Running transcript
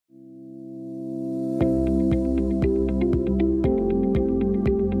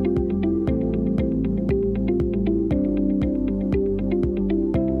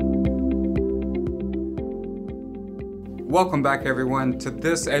Welcome back everyone to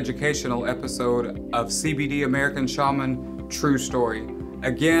this educational episode of CBD American Shaman True Story.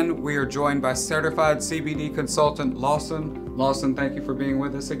 Again, we are joined by certified CBD consultant Lawson. Lawson, thank you for being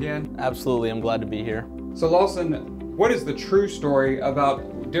with us again. Absolutely, I'm glad to be here. So Lawson, what is the true story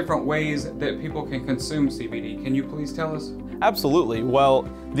about different ways that people can consume CBD? Can you please tell us? Absolutely. Well,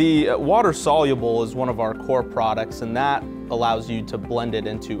 the water soluble is one of our core products, and that allows you to blend it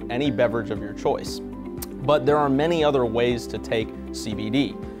into any beverage of your choice. But there are many other ways to take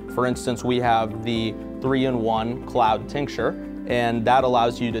CBD. For instance, we have the 3-in-1 cloud tincture, and that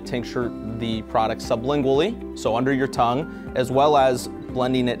allows you to tincture the product sublingually, so under your tongue, as well as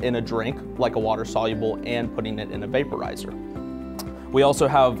blending it in a drink like a water soluble and putting it in a vaporizer. We also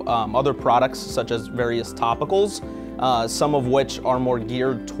have other products such as various topicals, some of which are more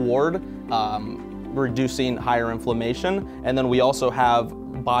geared toward reducing higher inflammation, and then we also have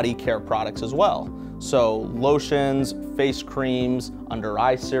body care products as well. So lotions, face creams, under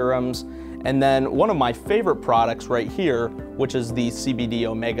eye serums, and then one of my favorite products right here, which is the CBD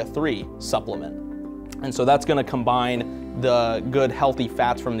omega-3 supplement. And so that's gonna combine the good healthy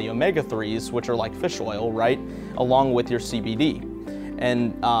fats from the omega-3s, which are like fish oil, right, along with your CBD.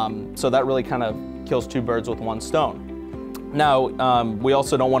 And so that really kind of kills two birds with one stone. Now, we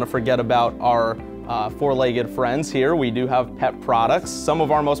also don't want to forget about our four-legged friends here. We do have pet products, some of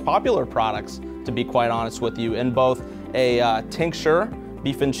our most popular products, to be quite honest with you, in both a tincture,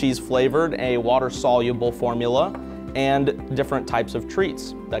 beef and cheese flavored, a water-soluble formula, and different types of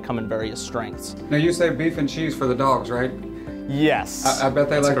treats that come in various strengths. Now you say beef and cheese for the dogs, right? Yes. I bet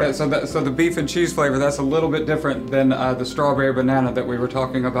they like that. So the beef and cheese flavor, that's a little bit different than the strawberry banana that we were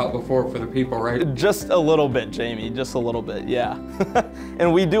talking about before for the people, right? Just a little bit, Jamie, just a little bit, yeah.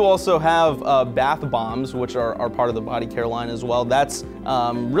 And we do also have bath bombs, which are part of the body care line as well. That's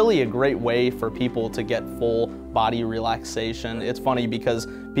really a great way for people to get full body relaxation. It's funny because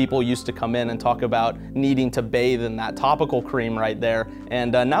people used to come in and talk about needing to bathe in that topical cream right there,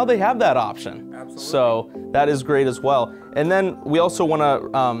 and now they have that option. Absolutely. So that is great as well. And then we also want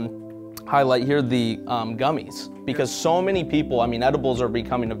to highlight here the gummies, because so many people, I mean, edibles are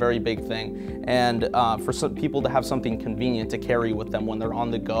becoming a very big thing, and for some people to have something convenient to carry with them when they're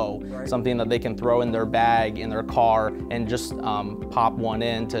on the go, right, something that they can throw in their bag, in their car, and just pop one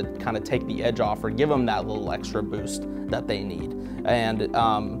in to kind of take the edge off or give them that little extra boost that they need. And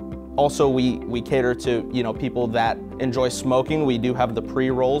also we cater to, you know, people that enjoy smoking. We do have the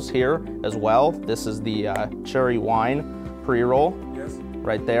pre-rolls here as well. This is the cherry wine pre-roll. Yes.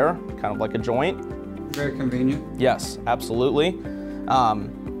 Right there, kind of like a joint. Very convenient. Yes, absolutely.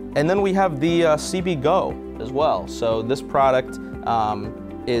 And then we have the CB Go as well. So this product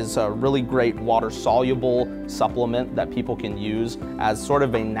is a really great water-soluble supplement that people can use as sort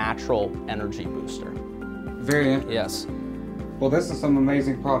of a natural energy booster. Very interesting. Yes. Well, this is some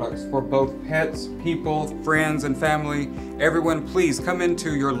amazing products for both pets, people, friends, and family. Everyone, please come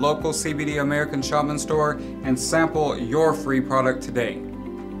into your local CBD American Shaman store and sample your free product today.